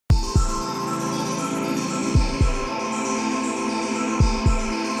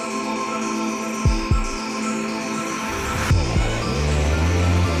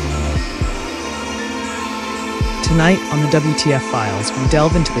Tonight on the WTF Files, we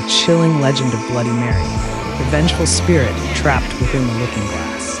delve into the chilling legend of Bloody Mary, the vengeful spirit trapped within the looking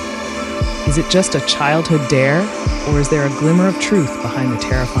glass. Is it just a childhood dare, or is there a glimmer of truth behind the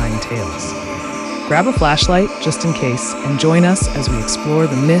terrifying tales? Grab a flashlight, just in case, and join us as we explore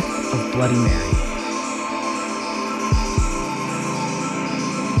the myth of Bloody Mary.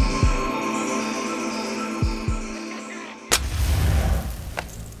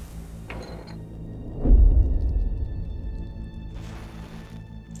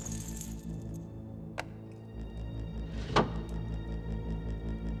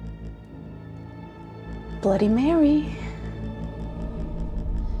 Bloody Mary.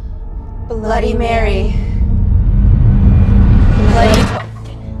 Bloody Mary. Bloody...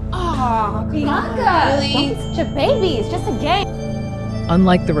 Oh, Bianca! Really? Don't be such a baby. It's just a game.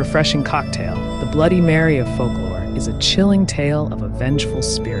 Unlike the refreshing cocktail, the Bloody Mary of folklore is a chilling tale of a vengeful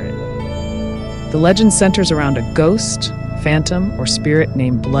spirit. The legend centers around a ghost, phantom, or spirit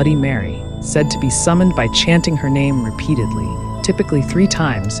named Bloody Mary, said to be summoned by chanting her name repeatedly, typically 3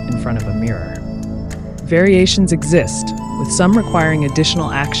 times in front of a mirror. Variations exist, with some requiring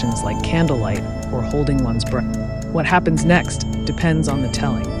additional actions like candlelight or holding one's breath. What happens next depends on the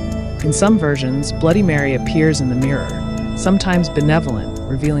telling. In some versions, Bloody Mary appears in the mirror, sometimes benevolent,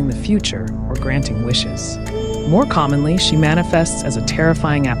 revealing the future or granting wishes. More commonly, she manifests as a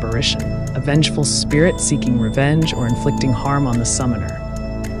terrifying apparition, a vengeful spirit seeking revenge or inflicting harm on the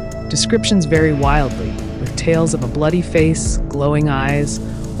summoner. Descriptions vary wildly, with tales of a bloody face, glowing eyes,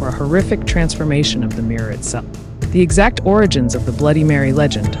 or a horrific transformation of the mirror itself. The exact origins of the Bloody Mary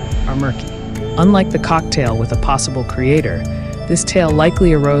legend are murky. Unlike the cocktail with a possible creator, this tale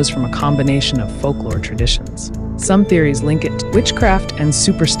likely arose from a combination of folklore traditions. Some theories link it to witchcraft and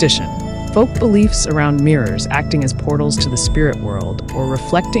superstition, folk beliefs around mirrors acting as portals to the spirit world or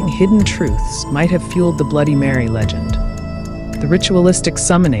reflecting hidden truths might have fueled the Bloody Mary legend. The ritualistic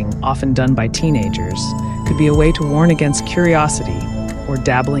summoning, often done by teenagers, could be a way to warn against curiosity or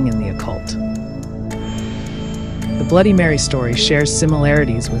dabbling in the occult. The Bloody Mary story shares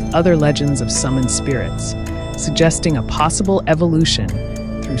similarities with other legends of summoned spirits, suggesting a possible evolution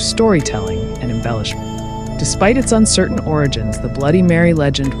through storytelling and embellishment. Despite its uncertain origins, the Bloody Mary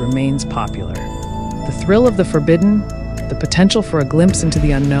legend remains popular. The thrill of the forbidden, the potential for a glimpse into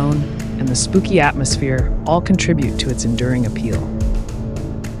the unknown, and the spooky atmosphere all contribute to its enduring appeal.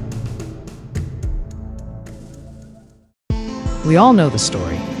 We all know the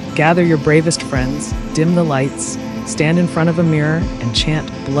story. Gather your bravest friends, dim the lights, stand in front of a mirror, and chant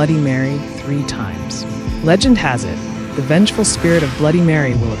Bloody Mary 3 times. Legend has it, the vengeful spirit of Bloody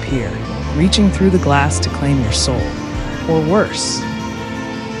Mary will appear, reaching through the glass to claim your soul. Or worse.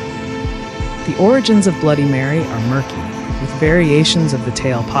 The origins of Bloody Mary are murky, with variations of the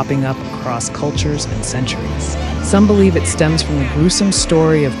tale popping up across cultures and centuries. Some believe it stems from the gruesome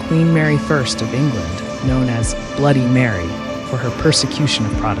story of Queen Mary I of England, known as Bloody Mary, for her persecution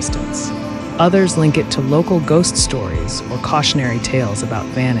of Protestants. Others link it to local ghost stories or cautionary tales about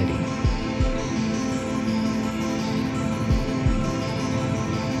vanity.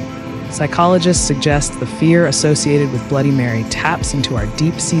 Psychologists suggest the fear associated with Bloody Mary taps into our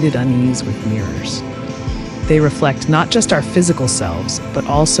deep-seated unease with mirrors. They reflect not just our physical selves, but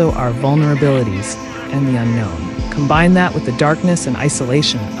also our vulnerabilities and the unknown. Combine that with the darkness and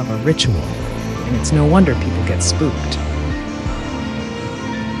isolation of a ritual, and it's no wonder people get spooked.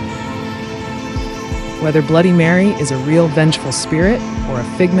 Whether Bloody Mary is a real vengeful spirit or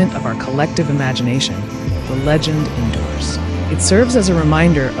a figment of our collective imagination, the legend endures. It serves as a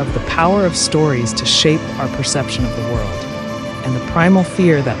reminder of the power of stories to shape our perception of the world, and the primal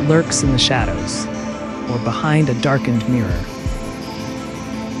fear that lurks in the shadows, or behind a darkened mirror.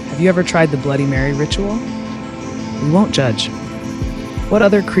 Have you ever tried the Bloody Mary ritual? We won't judge. What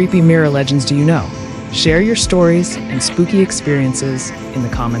other creepy mirror legends do you know? Share your stories and spooky experiences in the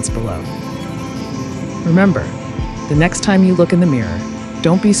comments below. Remember, the next time you look in the mirror,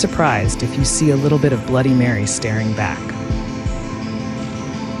 don't be surprised if you see a little bit of Bloody Mary staring back.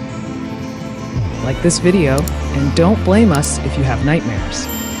 Like this video, and don't blame us if you have nightmares.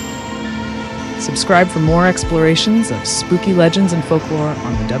 Subscribe for more explorations of spooky legends and folklore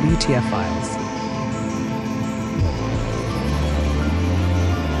on the WTF Files.